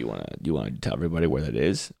 Well, do you want to tell everybody where that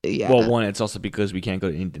is? Yeah. Well, one, it's also because we can't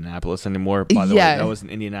go to Indianapolis anymore. By the way, that was an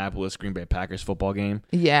Indianapolis Green Bay Packers football game.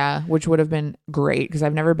 Yeah, which would have been great because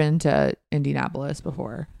I've never been to Indianapolis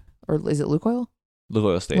before. Or is it Luke Oil? Luke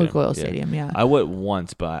Oil Stadium. Luke Oil Stadium, yeah. I went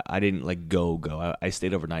once, but I didn't like go. I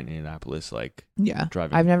stayed overnight in Indianapolis, like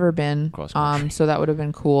driving. I've never been. Cross country. So that would have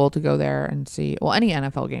been cool to go there and see. Well, any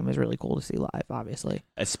NFL game is really cool to see live, obviously.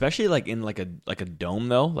 Especially like in like a dome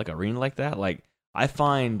though, like arena like that. Like I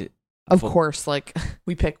find. Of course, like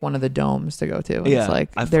we pick one of the domes to go to. And Yeah, it's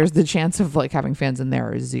like there's the chance of like having fans in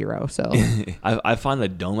there is 0. So I find the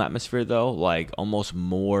dome atmosphere though, like almost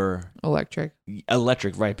more electric,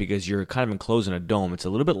 right? Because you're kind of enclosed in a dome. It's a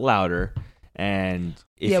little bit louder, and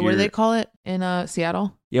what do they call it in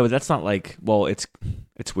Seattle? Yeah, but that's not like. Well, it's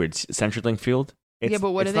weird. CenturyLink Field.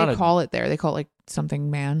 But what do they call it there? They call it like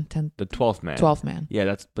something man. The 12th man. 12th man.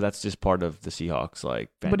 Yeah, that's just part of the Seahawks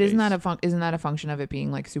like. But isn't that a function of it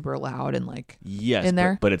being like super loud and like yes in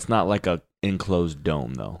there? But it's not like a enclosed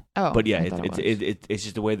dome though. Oh, but yeah, it's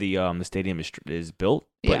just the way the stadium is built.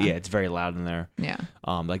 But yeah, it's very loud in there. Yeah.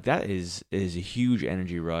 Like that is a huge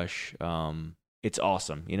energy rush. It's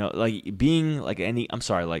awesome, you know, like being like I'm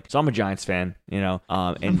sorry, like, so I'm a Giants fan, you know,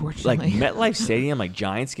 and like MetLife Stadium, like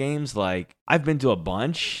Giants games, like I've been to a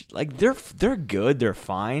bunch, like they're good, they're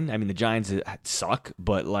fine. I mean, the Giants suck,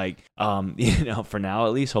 but like, you know, for now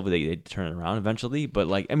at least, hopefully they turn it around eventually. But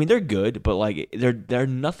like, I mean, they're good, but like they're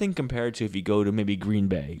nothing compared to if you go to maybe Green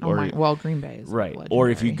Bay Green Bay is right, legendary. or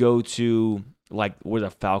if you go to like where the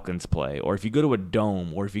Falcons play, or if you go to a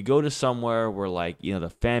dome, or if you go to somewhere where like, you know, the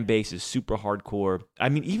fan base is super hardcore. I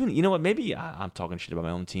mean, even, you know what, maybe I'm talking shit about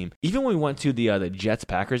my own team. Even when we went to the Jets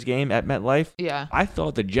Packers game at MetLife, I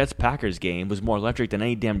thought the Jets Packers game was more electric than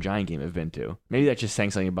any damn Giant game I've been to. Maybe that's just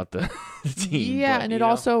saying something about the team. Yeah, but, and it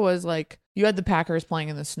also was like you had the Packers playing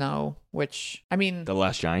in the snow, which, I mean, the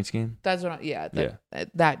last Giants game. That's what.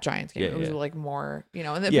 That Giants game. It was like more, you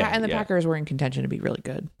know, and the Packers were in contention to be really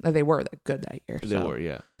good. They were that good that year. They were,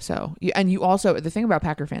 yeah. So, and you also, the thing about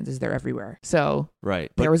Packer fans is they're everywhere. So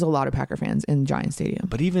right, there was a lot of Packer fans in Giant Stadium.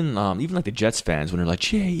 But even like the Jets fans, when they're like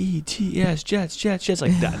Jets, Jets,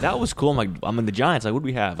 like that was cool. I'm like, I'm in the Giants. Like, what do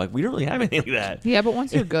we have? Like, we don't really have anything like that. Yeah, but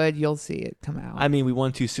once you're good, you'll see it come out. I mean, we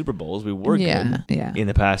won 2 Super Bowls. We were good. Yeah. In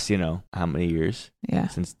the past, you know, how many years? Yeah.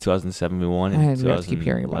 Since 2007, we won. I have to keep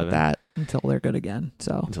hearing about that until they're good again.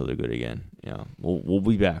 So until they're good again, you know, we'll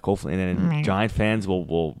be back hopefully, and then Giant fans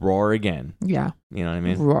will roar again. Yeah. You know what I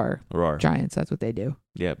mean? Roar. Giants. That's what they do.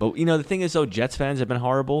 Yeah, but you know the thing is though, Jets fans have been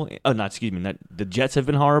horrible. The Jets have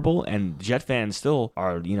been horrible, and Jet fans still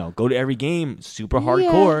are, you know, go to every game super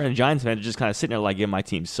hardcore, and Giants fans are just kind of sitting there like, yeah, my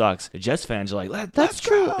team sucks. The Jets fans are like, let's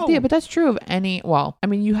true. Go. Yeah, but that's true of any. Well, I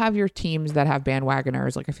mean, you have your teams that have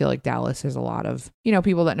bandwagoners. Like I feel like Dallas has a lot of, you know,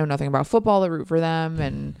 people that know nothing about football that root for them,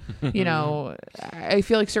 and you know, I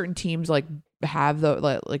feel like certain teams like have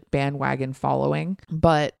the like bandwagon following,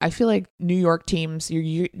 but I feel like New York teams,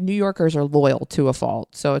 New Yorkers are loyal to a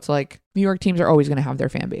fault. So it's like New York teams are always going to have their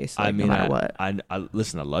fan base. Like, I mean, no matter what. I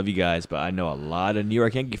listen, I love you guys, but I know a lot of New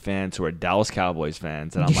York Yankee fans who are Dallas Cowboys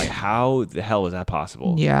fans, and I'm like, how the hell is that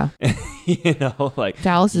possible? Yeah. You know, like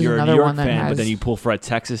Dallas is you're another a New York one that fan, has, but then you pull for a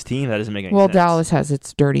Texas team. That doesn't make any sense. Well, Dallas has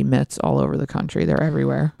its dirty mitts all over the country. They're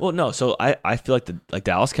everywhere. Well, no, so I feel like the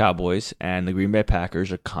Dallas Cowboys and the Green Bay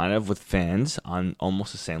Packers are kind of with fans on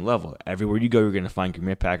almost the same level. Everywhere you go, you're going to find Green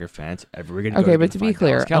Bay Packer fans. Everywhere you're going to go, but to be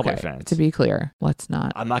clear, Cowboy fans. To be clear, let's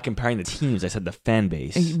not. I'm not comparing the teams. I said the fan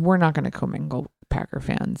base. We're not going to commingle Packer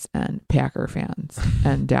fans and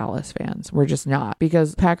Dallas fans. We're just not,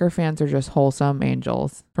 because Packer fans are just wholesome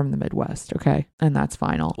angels from the Midwest, okay? And that's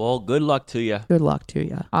final. Well, good luck to you. Good luck to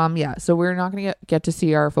you. Yeah, so we're not going to get to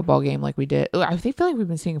see our football game like we did. I feel like we've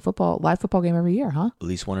been seeing a live football game every year, huh? At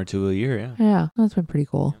least 1 or 2 a year, yeah. Yeah, that's been pretty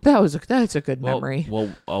cool. That's a good memory.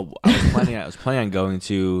 Well, I was planning on going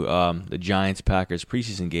to the Giants-Packers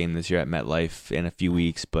preseason game this year at MetLife in a few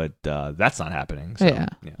weeks, but that's not happening. So, yeah.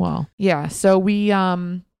 Well, yeah. So we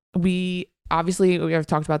obviously we have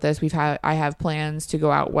talked about this. I have plans to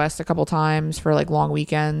go out west a couple times for like long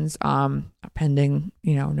weekends, pending,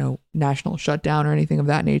 you know, no national shutdown or anything of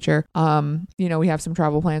that nature. You know, we have some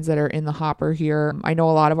travel plans that are in the hopper here. I know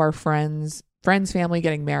a lot of our friends' family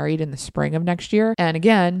getting married in the spring of next year. And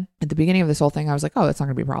again, at the beginning of this whole thing, I was like, oh, that's not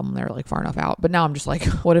gonna be a problem. They're like far enough out. But now I'm just like,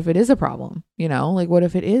 what if it is a problem? You know, like what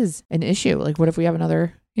if it is an issue? Like what if we have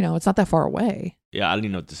another it's not that far away. Yeah, I don't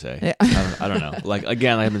even know what to say. Yeah. I don't know. Like,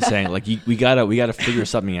 again, I've been saying, like, we gotta figure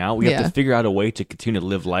something out. We have to figure out a way to continue to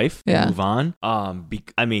live life and move on.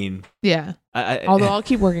 Yeah. Although I'll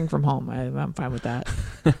keep working from home. I'm fine with that.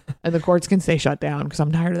 And the courts can stay shut down because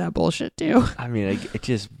I'm tired of that bullshit too. I mean, it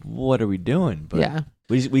just, what are we doing? But yeah.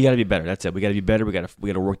 We got to be better. That's it. We got to be better. We got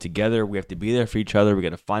to work together. We have to be there for each other. We got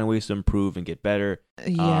to find ways to improve and get better.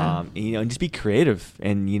 Yeah. And just be creative.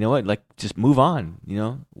 And you know what? Like, just move on.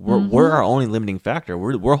 We're our only limiting factor.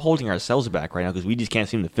 We're holding ourselves back right now because we just can't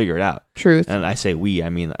seem to figure it out. Truth. And I say we, I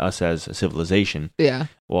mean us as a civilization. Yeah.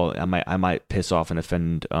 Well, I might piss off and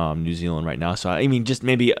offend New Zealand right now. So I mean, just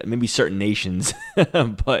maybe certain nations,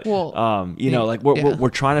 but we're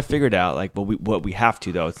trying to figure it out. Like what we have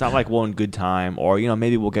to though. It's not like one good time or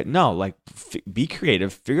maybe we'll get be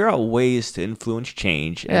creative, figure out ways to influence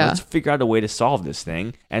change, and let's figure out a way to solve this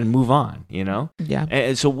thing and move on. Yeah.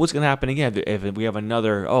 And so what's gonna happen again if we have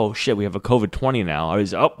another? Oh shit, we have a COVID-20 now.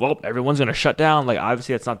 Everyone's gonna shut down. Like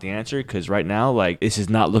obviously that's not the answer because right now like this is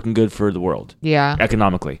not looking good for the world. Yeah.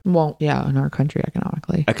 Economically. Well, yeah, in our country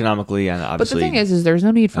economically and obviously. But the thing is there's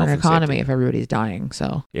no need for an economy if everybody's dying.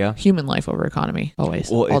 So yeah, human life over economy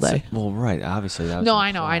always, all day. Well, right, obviously. No,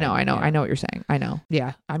 I know what you're saying. I know.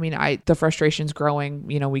 Yeah, I mean, the frustration's growing.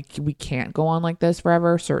 We can't go on like this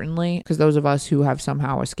forever, certainly, because those of us who have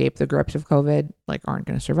somehow escaped the grips of COVID like aren't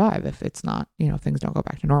going to survive if it's not, things don't go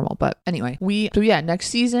back to normal. But anyway, next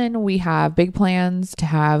season we have big plans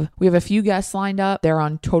we have a few guests lined up. They're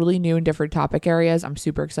on totally new and different topic areas. I'm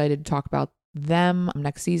super excited to talk about them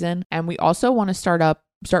next season. And we also want to start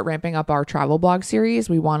ramping up our travel blog series.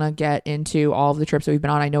 We want to get into all of the trips that we've been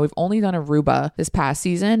on. I know we've only done Aruba this past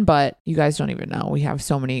season, but you guys don't even know. We have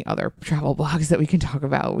so many other travel blogs that we can talk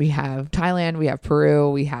about. We have Thailand, we have Peru,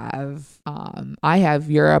 we have I have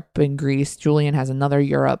Europe and Greece. Julian has another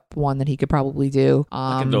Europe one that he could probably do.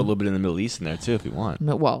 I can throw a little bit in the Middle East in there too if you want.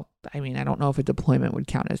 Well, I mean, I don't know if a deployment would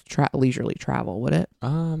count as leisurely travel, would it?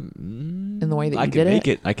 In the way that you did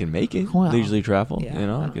it? I can make it well, leisurely travel. Yeah, I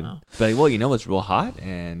don't know. But it's real hot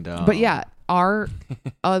and. But yeah,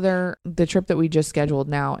 the trip that we just scheduled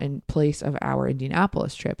now in place of our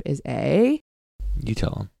Indianapolis trip is You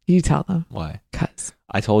tell them. You tell them. Why? Because.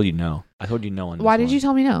 I told you no. I told you no. Why did you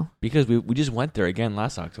tell me no? Because we just went there again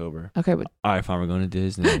last October. Okay, but all right, fine. We're going to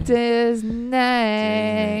Disney. Disney.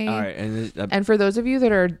 All right, and for those of you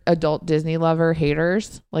that are adult Disney lover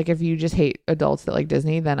haters, like if you just hate adults that like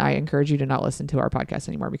Disney, then I encourage you to not listen to our podcast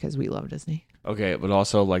anymore because we love Disney. Okay, but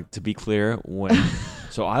also like to be clear,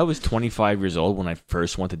 so I was 25 years old when I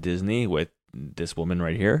first went to Disney with this woman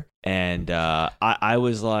right here, and I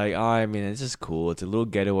was like, oh, I mean, this is cool. It's a little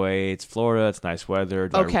getaway. It's Florida. It's nice weather.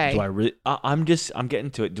 I'm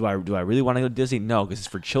getting to it. Do I really want to go to Disney? No, because it's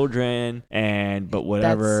for children. But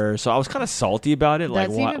whatever. So I was kind of salty about it. Like,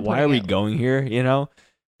 why are we going here?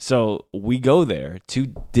 So we go there to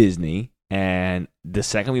Disney. And the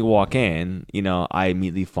second we walk in, I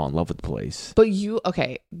immediately fall in love with the place. But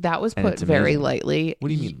that was put very lightly. What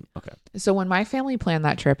do you mean? Okay. So when my family planned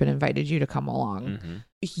that trip and invited you to come along,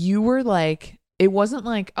 you were like, it wasn't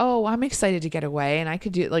like, oh, I'm excited to get away and I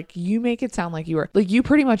could do it. Like, you make it sound like you were, like, you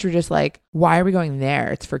pretty much were just like, why are we going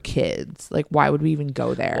there? It's for kids. Like, why would we even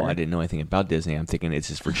go there? Well, I didn't know anything about Disney. I'm thinking it's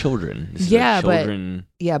just for children.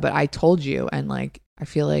 But I told you, and like, I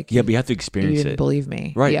feel like but you have to experience you didn't believe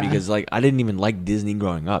me, right? Yeah. Because like I didn't even like Disney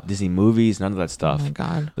growing up, Disney movies, none of that stuff. Oh my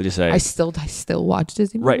god! Let's just say I still watch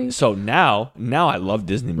Disney movies. Right. So now I love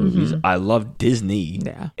Disney movies. I love Disney.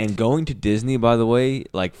 Yeah. And going to Disney, by the way,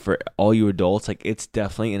 like for all you adults, like it's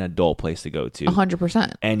definitely an adult place to go to.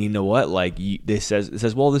 100%. And you know what? Like it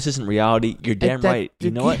says, well, this isn't reality. You're damn right. You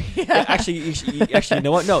know what? Yeah. Actually, you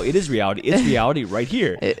know what? No, it is reality. It's reality right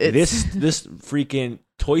here. This freaking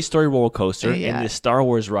Toy Story roller coaster and this Star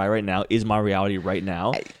Wars ride right now is my reality right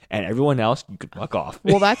now, and everyone else, you could fuck off.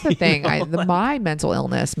 Well, that's the thing. My mental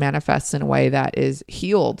illness manifests in a way that is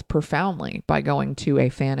healed profoundly by going to a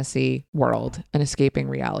fantasy world and escaping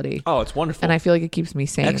reality. Oh, it's wonderful. And I feel like it keeps me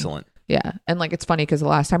sane. Excellent. Yeah. And like, it's funny because the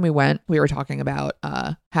last time we went, we were talking about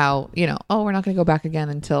how, we're not going to go back again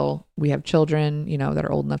until we have children, that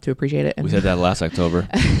are old enough to appreciate it. And we said that last October.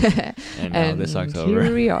 and now this October.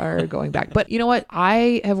 Here we are going back. But you know what?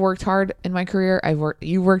 I have worked hard in my career.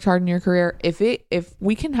 You've worked hard in your career. If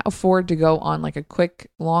we can afford to go on like a quick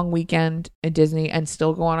long weekend at Disney and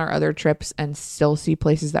still go on our other trips and still see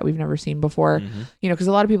places that we've never seen before, because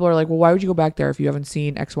a lot of people are like, well, why would you go back there if you haven't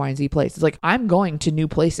seen X, Y, and Z place? It's like, I'm going to new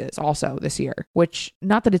places also this year, which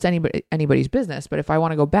not that it's anybody's business, but if I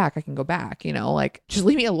want to go back, I can go back, like just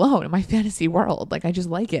leave me alone in my fantasy world. Like I just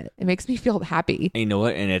like it. It makes me feel happy. And you know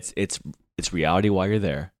what? And it's reality while you're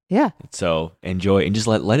there. Yeah. So enjoy and just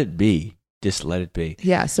let it be. Just let it be.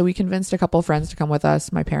 Yeah. So we convinced a couple of friends to come with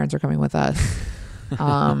us. My parents are coming with us.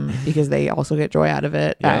 Because they also get joy out of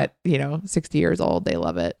it at 60 years old. They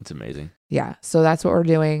love it. It's amazing. Yeah. So that's what we're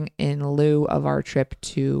doing in lieu of our trip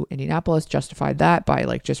to Indianapolis. Justified that by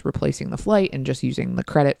like just replacing the flight and just using the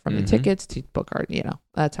credit from the tickets to book our,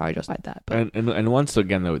 that's how I justified that. But. And once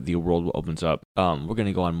again, the world opens up, we're going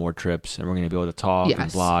to go on more trips and we're going to be able to talk and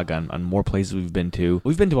blog on more places we've been to.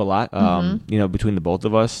 We've been to a lot, between the both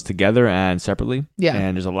of us together and separately. Yeah.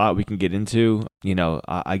 And there's a lot we can get into.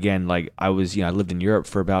 Again, like I was, I lived in Europe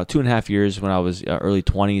for about 2.5 years when I was early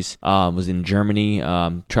 20s, was in Germany,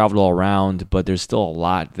 traveled all around, but there's still a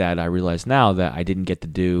lot that I realize now that I didn't get to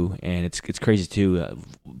do. And it's crazy too.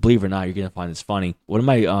 Believe it or not, you're going to find this funny. One of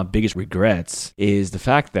my biggest regrets is the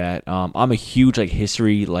fact that I'm a huge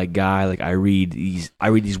history guy. Like I read these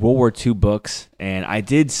World War II books, and I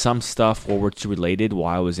did some stuff World War II related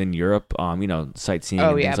while I was in Europe, sightseeing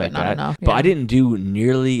and things like that. Enough. But I didn't do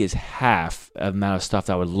nearly as half amount of stuff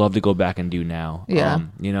that I would love to go back and do now. Yeah.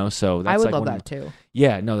 So that's I would love that too.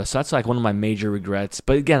 Yeah, no, that's one of my major regrets.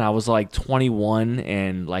 But again, I was 21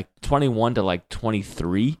 and 21 to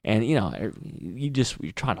 23, and you're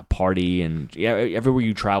trying to party, and everywhere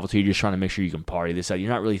you travel to, you're just trying to make sure you can party. You're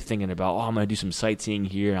not really thinking about, I'm gonna do some sightseeing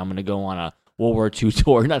here, I'm gonna go on a World War II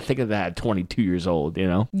tour. You're not thinking of that at 22 years old,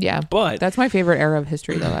 Yeah, but that's my favorite era of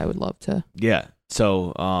history that I would love to. Yeah.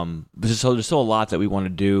 So, there's still a lot that we want to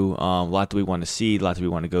do, a lot that we want to see, a lot that we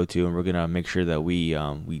want to go to, and we're gonna make sure that we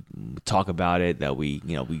talk about it, that we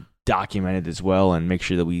document it as well, and make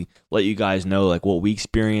sure that we let you guys know what we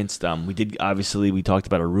experienced. We talked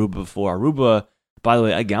about Aruba before. Aruba, by the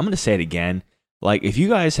way, again, I'm gonna say it again. If you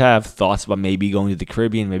guys have thoughts about maybe going to the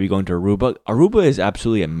Caribbean, maybe going to Aruba is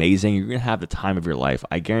absolutely amazing. You're going to have the time of your life.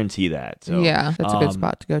 I guarantee that. So, yeah, that's a good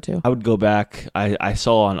spot to go to. I would go back. I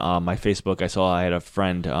saw on my Facebook, I had a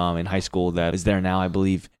friend in high school that is there now, I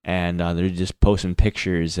believe, and they're just posting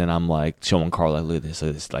pictures, and I'm showing Carl, look at this.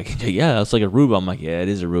 It's yeah, it's like Aruba. I'm yeah, it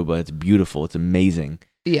is Aruba. It's beautiful. It's amazing.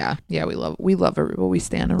 Yeah, we love Aruba. We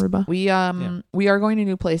stand Aruba. We are going to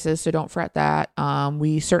new places, so don't fret that.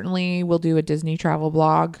 We certainly will do a Disney travel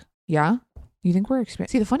blog. Yeah. You think we're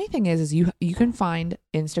See, the funny thing is you can find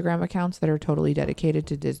Instagram accounts that are totally dedicated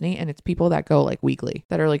to Disney, and it's people that go weekly,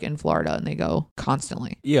 that are in Florida, and they go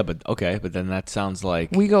constantly. Yeah, but okay, but then that sounds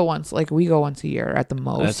like we go once a year at the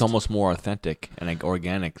most. That's almost more authentic and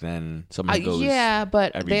organic than someone who goes. Yeah,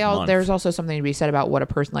 but there's also something to be said about what a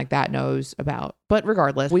person like that knows about. But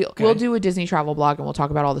regardless, we'll do a Disney travel blog, and we'll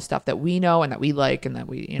talk about all the stuff that we know and that we like, and that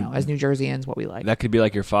we as New Jerseyans, what we like. That could be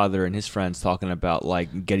like your father and his friends talking about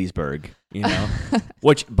Gettysburg.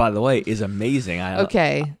 Which, by the way, is amazing.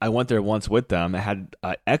 I went there once with them. I had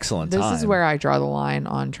an excellent time. This is where I draw the line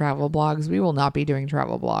on travel blogs. We will not be doing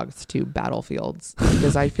travel blogs to battlefields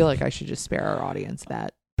because I feel like I should just spare our audience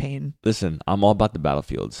that pain. Listen, I'm all about the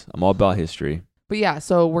battlefields. I'm all about history. But yeah,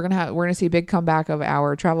 so we're gonna see a big comeback of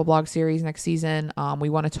our travel blog series next season. We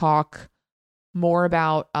want to talk more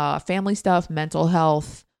about family stuff, mental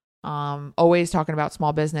health. Always talking about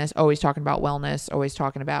small business, always talking about wellness, always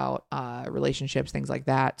talking about relationships, things like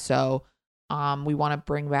that. So we want to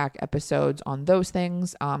bring back episodes on those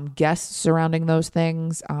things, guests surrounding those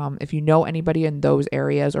things. If you know anybody in those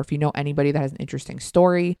areas, or if you know anybody that has an interesting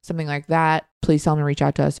story, something like that, please tell them to reach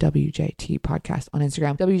out to us, WJT Podcast on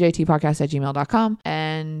Instagram, WJTpodcast@gmail.com,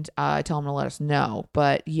 and tell them to let us know.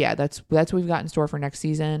 But yeah, that's what we've got in store for next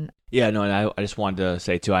season. Yeah, no, and I just wanted to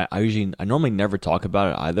say too, I normally never talk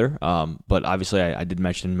about it either, but obviously I did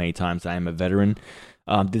mention many times that I am a veteran.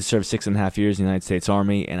 Did serve 6.5 years in the United States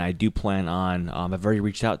Army, and I do plan on, I've already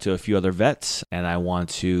reached out to a few other vets, and we're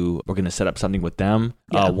going to set up something with them,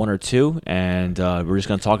 one or two, and we're just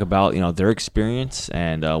going to talk about, their experience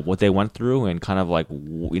and what they went through, and kind of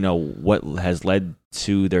what has led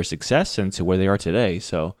to their success and to where they are today.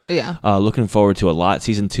 So yeah, looking forward to a lot.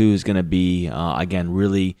 Season 2 is going to be, again,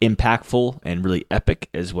 really impactful and really epic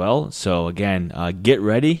as well. So again, get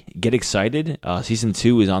ready, get excited. Season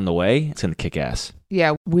 2 is on the way. It's going to kick ass.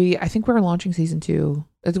 Yeah, I think we're launching season 2.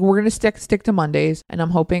 We're going to stick to Mondays, and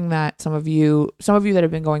I'm hoping that some of you that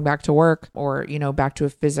have been going back to work, or back to a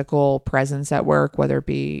physical presence at work, whether it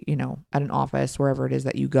be at an office, wherever it is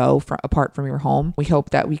that you go apart from your home, we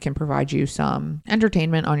hope that we can provide you some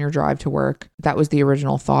entertainment on your drive to work. That was the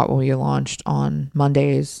original thought when we launched on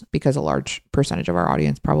Mondays, because a large percentage of our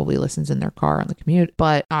audience probably listens in their car on the commute.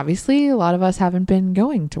 But obviously, a lot of us haven't been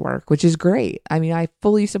going to work, which is great. I mean, I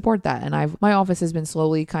fully support that, and my office has been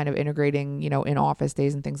slowly kind of integrating in office days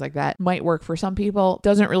days and things like that might work for some people.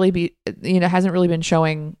 Doesn't really be, hasn't really been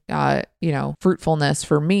showing, fruitfulness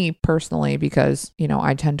for me personally, because,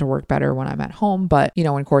 I tend to work better when I'm at home. But,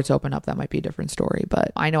 when courts open up, that might be a different story.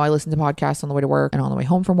 But I know I listen to podcasts on the way to work and on the way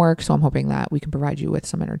home from work. So I'm hoping that we can provide you with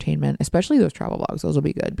some entertainment, especially those travel vlogs. Those will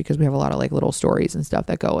be good because we have a lot of like little stories and stuff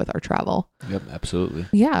that go with our travel. Yep, absolutely.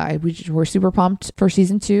 Yeah, we're super pumped for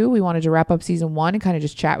season 2. We wanted to wrap up season 1 and kind of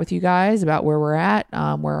just chat with you guys about where we're at,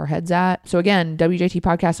 where our head's at. So again, WJT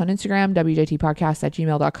Podcast on Instagram,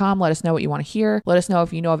 WJTpodcast@gmail.com. Let us know what you want to hear. Let us know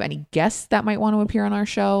if you know of any guests that might want to appear on our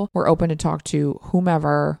show. We're open to talk to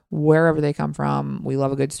whomever, wherever they come from. We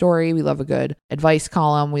love a good story. We love a good advice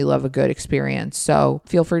column. We love a good experience. So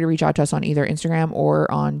feel free to reach out to us on either Instagram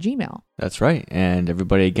or on Gmail. That's right. And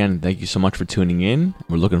everybody, again, thank you so much for tuning in.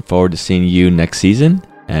 We're looking forward to seeing you next season.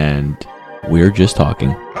 And we're just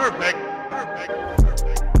talking. Perfect.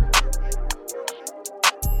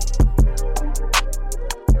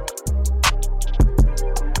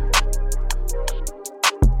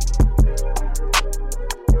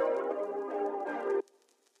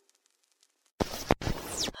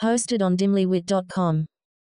 Hosted on dimlywit.com.